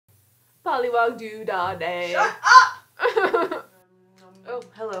Pollywog do da day. Shut up! Oh,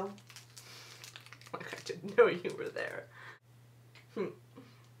 hello. I didn't know you were there.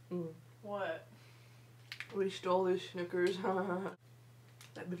 What? We stole these Snickers.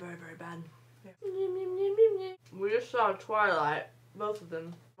 That'd be very, very bad. Yeah. We just saw Twilight. Both of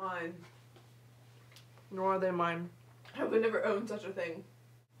them. Mine. Nor are they mine. I would never own such a thing.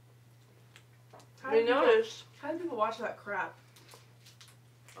 We noticed. How do people watch that crap?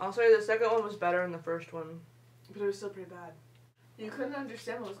 I'll say the second one was better than the first one. But it was still pretty bad. You couldn't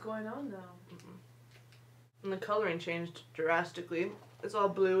understand what was going on though. And the coloring changed drastically. It's all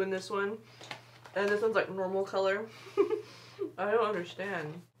blue in this one. And this one's like normal color. I don't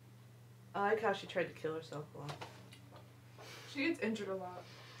understand. I like how she tried to kill herself a lot. She gets injured a lot.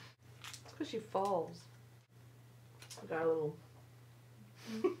 It's because she falls. Got a little...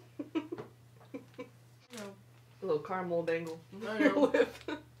 No. A little caramel dangle. I know.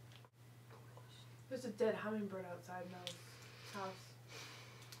 There's a dead hummingbird outside Mel's house.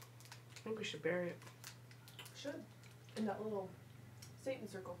 I think we should bury it. Should. In that little Satan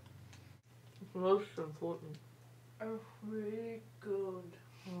circle. It's most important. Oh, really good.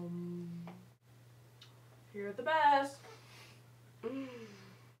 You're the best.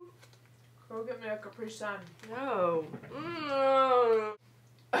 Go get me a Capri Sun. No.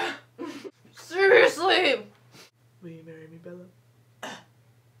 Seriously! Will you marry me, Bella?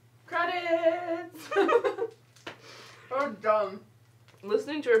 Credits! Oh, dumb.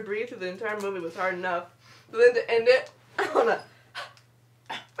 Listening to her breathe through the entire movie was hard enough. But then to end it on a...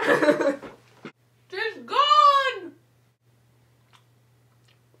 She's gone!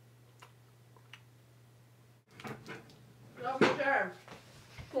 Get off your chair.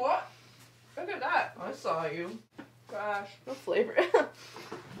 What? Look at that. I saw you. Gosh. No flavor.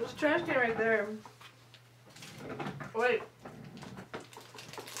 There's a trash can right there. Wait.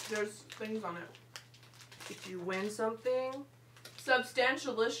 There's things on it. Did you win something?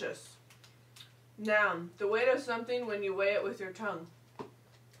 Substantialicious. Noun. The weight of something when you weigh it with your tongue.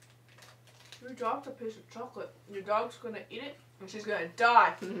 You dropped a piece of chocolate. Your dog's gonna eat it and she's gonna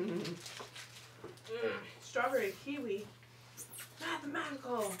die. Strawberry kiwi.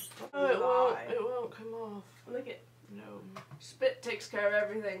 Mathematical. Oh, it won't come off. Lick it. No. Spit takes care of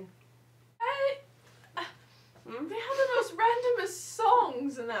everything. Hey! They have the most randomest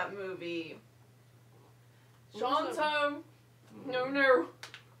songs in that movie. Sean's home. No, no.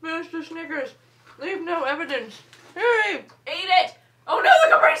 Mr. Snickers, leave no evidence. Hurry! Eat it! Oh no, the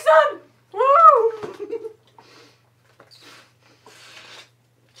Capri Sun! Woo!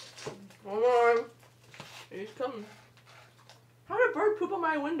 Hold on. He's coming. How did a bird poop on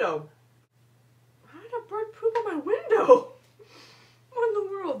my window? How did a bird poop on my window? What in the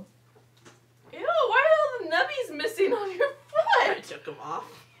world? Ew, why are all the nubbies missing on your I foot? took them off.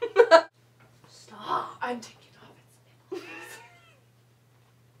 Stop. I'm taking off its nipples.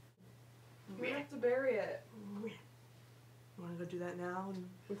 We have to bury it. You want to go do that now and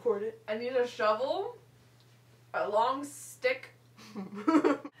record it? I need a shovel, a long stick.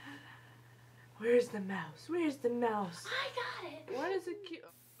 Where's the mouse? Where's the mouse? I got it. Why does it keep...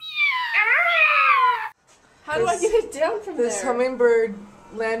 How do I get it down from This there? hummingbird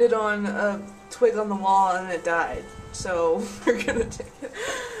landed on a twig on the wall and it died. So we're gonna take it.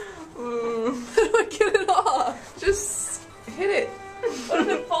 How do I get it off? Just hit it. What if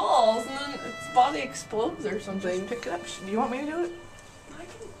it falls and then its body explodes or something? Just pick it up. Do you want me to do it? I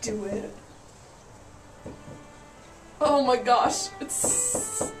can do it. Oh my gosh,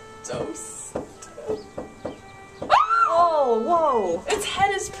 it's so still. Oh, whoa. Its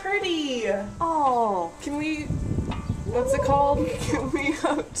head is pretty. Oh. Can we... What's it called? Can we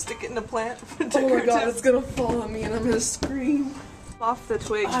stick it in a plant? Oh my god, it's gonna fall on me and I'm gonna scream. Off the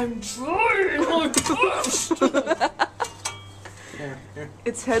twig. I'm trying my best. Here.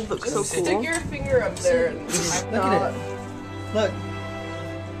 Its head looks so cool. Stick your finger up there and Look at it. Look.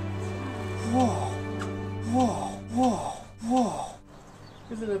 Whoa. Whoa. Whoa. Whoa.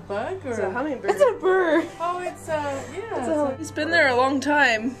 Is it a bug or It's a hummingbird. It's a bird. Oh, it's a- He's been there a long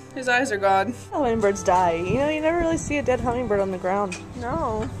time. His eyes are gone. Hummingbirds die. You know, you never really see a dead hummingbird on the ground.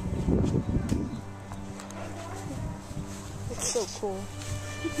 No. It's so cool.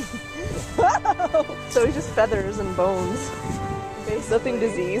 So he's just feathers and bones. Basically. Nothing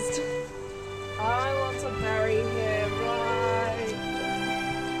diseased. I want to bury him right.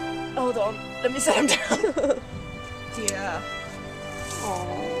 Hold on. Let me set him down. Yeah. Aww.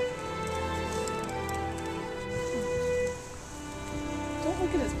 Don't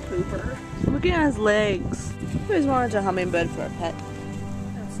look at his pooper. Looking at his legs. I always wanted a hummingbird for a pet.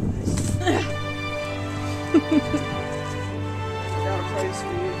 That's nice. I got a place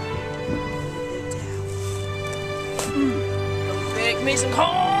for you. Give me some corn!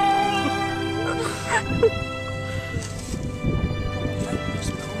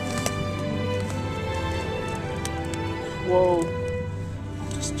 Whoa.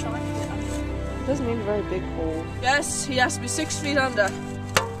 Just trying to get under. It doesn't need a very big hole. Yes, he has to be 6 feet under.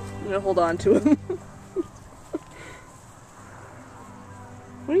 I'm gonna hold on to him.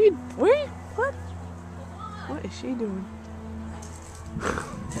 What are you, what? What is she doing?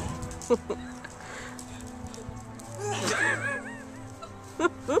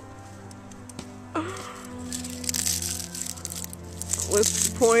 What's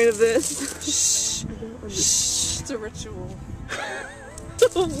the point of this? Shh. Shh. It's a ritual.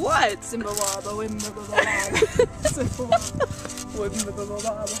 What? Simbawaba, wimbawaba. Simbawaba,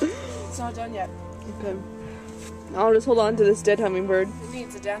 wimbawaba. It's not done yet. Okay. I'll just hold on to this dead hummingbird. It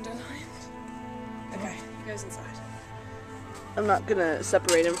needs a dandelion. Okay, he goes inside. I'm not gonna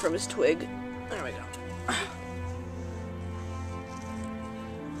separate him from his twig. There we go.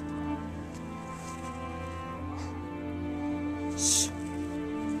 Shh.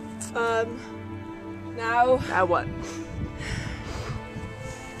 Now. Now what?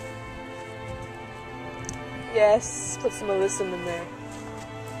 Yes, put some alyssum in there.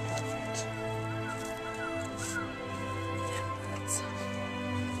 Perfect.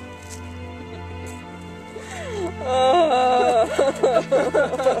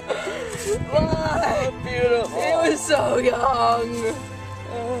 Oh, beautiful. It was so young.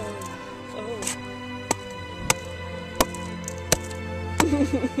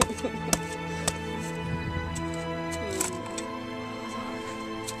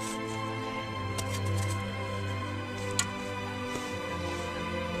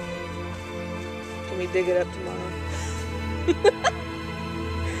 Can we dig it up tomorrow?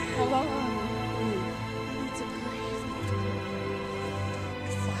 Hold on. It's a brave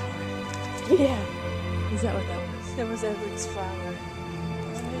flower. Yeah. Is that what that was? That was Edward's flower. Oh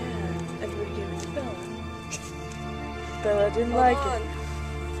yeah. Edward gave it to Bella. Bella didn't Hold like on. it.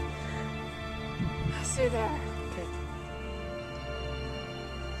 Stay there. Okay.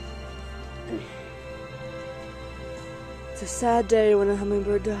 It's a sad day when a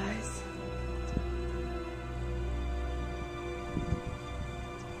hummingbird dies.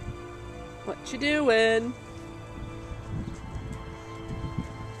 What you doing?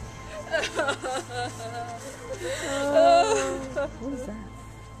 What is that?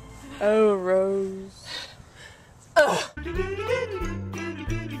 Oh, Rose.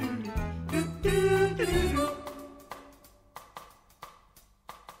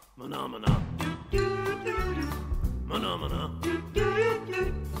 Phenomena. Phenomena.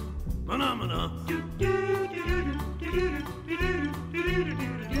 Phenomena.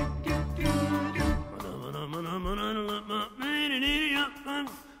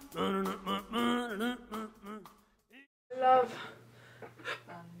 I love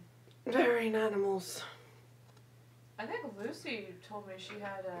burying animals. I think Lucy told me she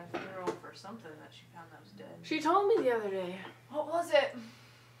had a funeral for something that she found that was dead. She told me the other day. What was it?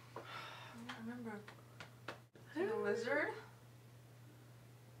 I don't remember. Like a lizard?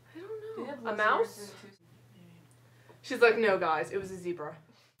 I don't They know. had A lizards mouse? in two- She's like, no guys, it was a zebra.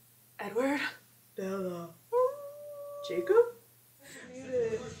 Edward? Bella. Jacob?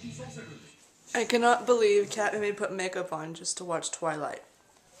 I cannot believe Kat made me put makeup on just to watch Twilight.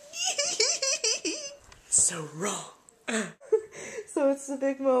 So wrong. So it's the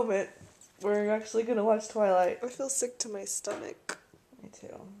big moment. We're actually gonna watch Twilight. I feel sick to my stomach. Me too.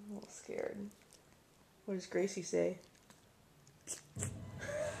 I'm a little scared. What does Gracie say?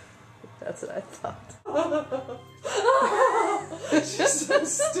 That's what I thought. She's so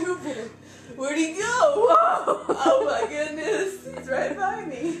stupid. Where'd he go? Oh my goodness. He's right by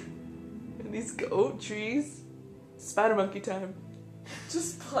me. And these oak trees. Spider monkey time.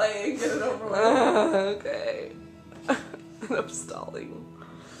 Just playing, get it over with. Okay. And I'm stalling.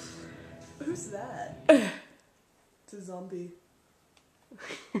 Who's that? It's a zombie.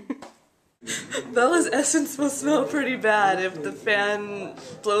 Bella's essence must smell pretty bad if the fan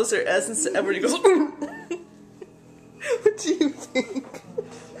blows her essence to Edward. He goes. What do you think?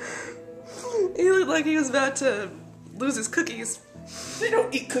 He looked like he was about to lose his cookies. They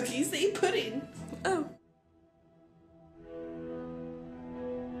don't eat cookies, they eat pudding. Oh.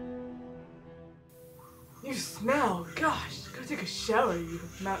 You smell. Gosh, go take a shower, you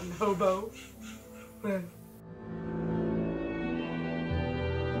mountain hobo. Man.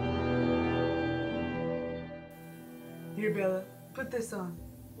 Here, Bella, put this on.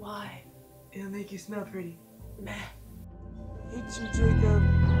 Why? It'll make you smell pretty. Meh. Hate you, Jacob.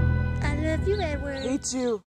 I love you, Edward. Hate you.